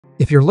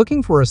If you're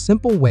looking for a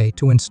simple way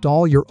to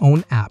install your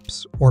own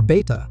apps or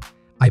beta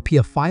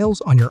IPA files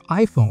on your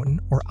iPhone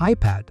or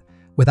iPad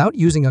without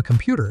using a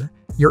computer,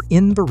 you're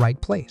in the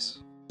right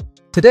place.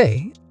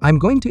 Today, I'm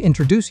going to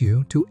introduce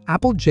you to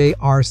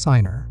AppleJr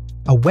Signer,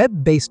 a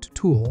web-based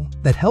tool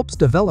that helps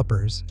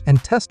developers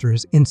and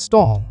testers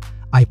install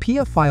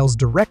IPA files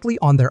directly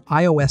on their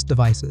iOS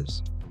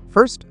devices.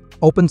 First,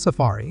 open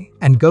Safari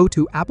and go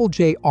to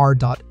applejr.xyz.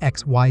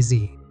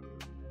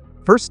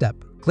 First step,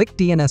 click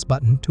DNS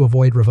button to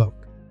avoid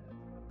revoke.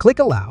 Click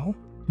Allow,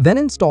 then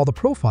install the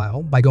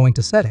profile by going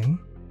to Setting.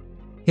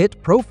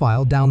 Hit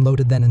Profile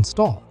Downloaded, then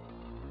Install.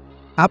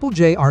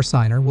 AppleJr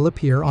Signer will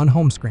appear on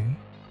home screen.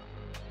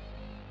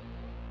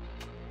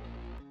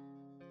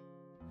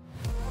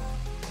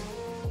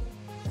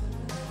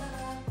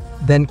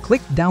 Then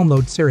click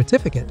Download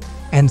Certificate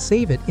and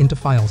save it into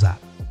Files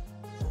app.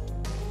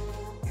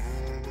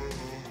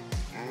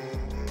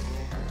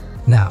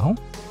 Now,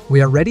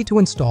 we are ready to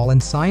install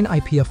and sign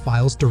IPA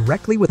files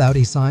directly without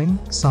esign,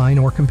 sign,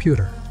 or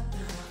computer.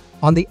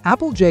 On the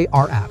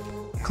AppleJr app,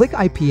 click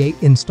IPA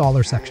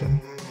Installer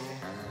section.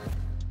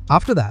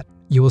 After that,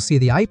 you will see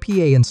the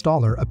IPA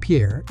installer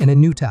appear in a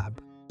new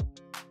tab.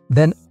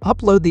 Then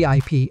upload the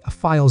IPA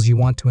files you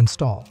want to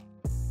install.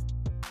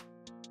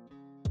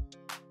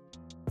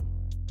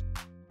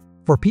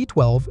 For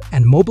P12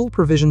 and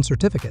mobileprovision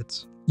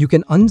certificates, you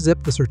can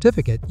unzip the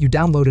certificate you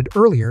downloaded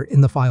earlier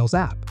in the Files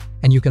app,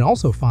 and you can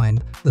also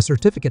find the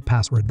certificate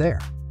password there.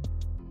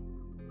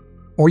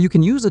 Or you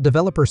can use a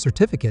developer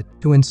certificate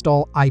to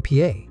install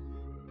IPA.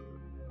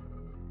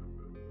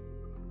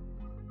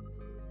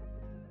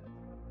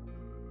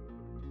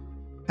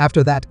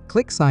 After that,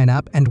 click Sign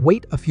Up and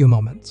wait a few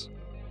moments.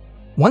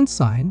 Once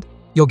signed,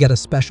 you'll get a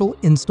special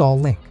install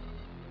link.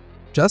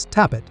 Just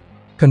tap it,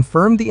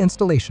 confirm the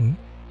installation,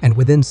 and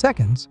within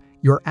seconds,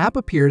 your app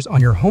appears on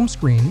your home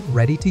screen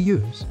ready to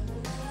use.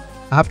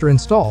 After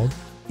installed,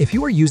 if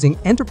you are using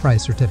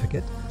Enterprise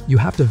Certificate, you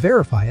have to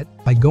verify it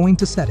by going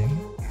to Setting,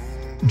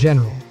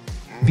 General,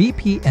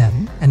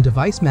 VPN, and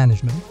Device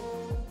Management,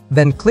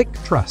 then click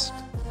Trust.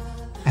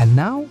 And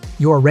now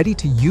you are ready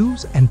to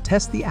use and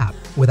test the app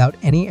without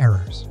any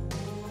errors.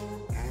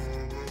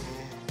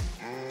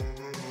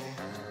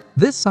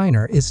 This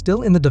signer is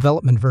still in the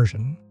development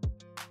version.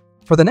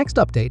 For the next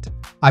update,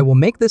 I will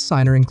make this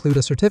signer include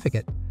a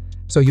certificate,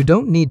 so you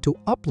don't need to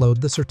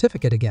upload the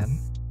certificate again.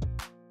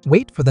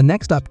 Wait for the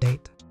next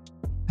update.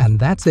 And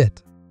that's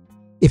it.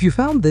 If you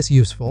found this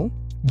useful,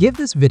 give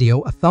this video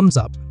a thumbs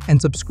up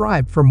and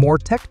subscribe for more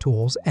tech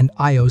tools and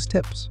iOS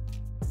tips.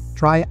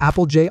 Try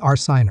AppleJr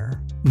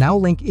Signer. Now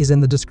link is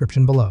in the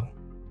description below.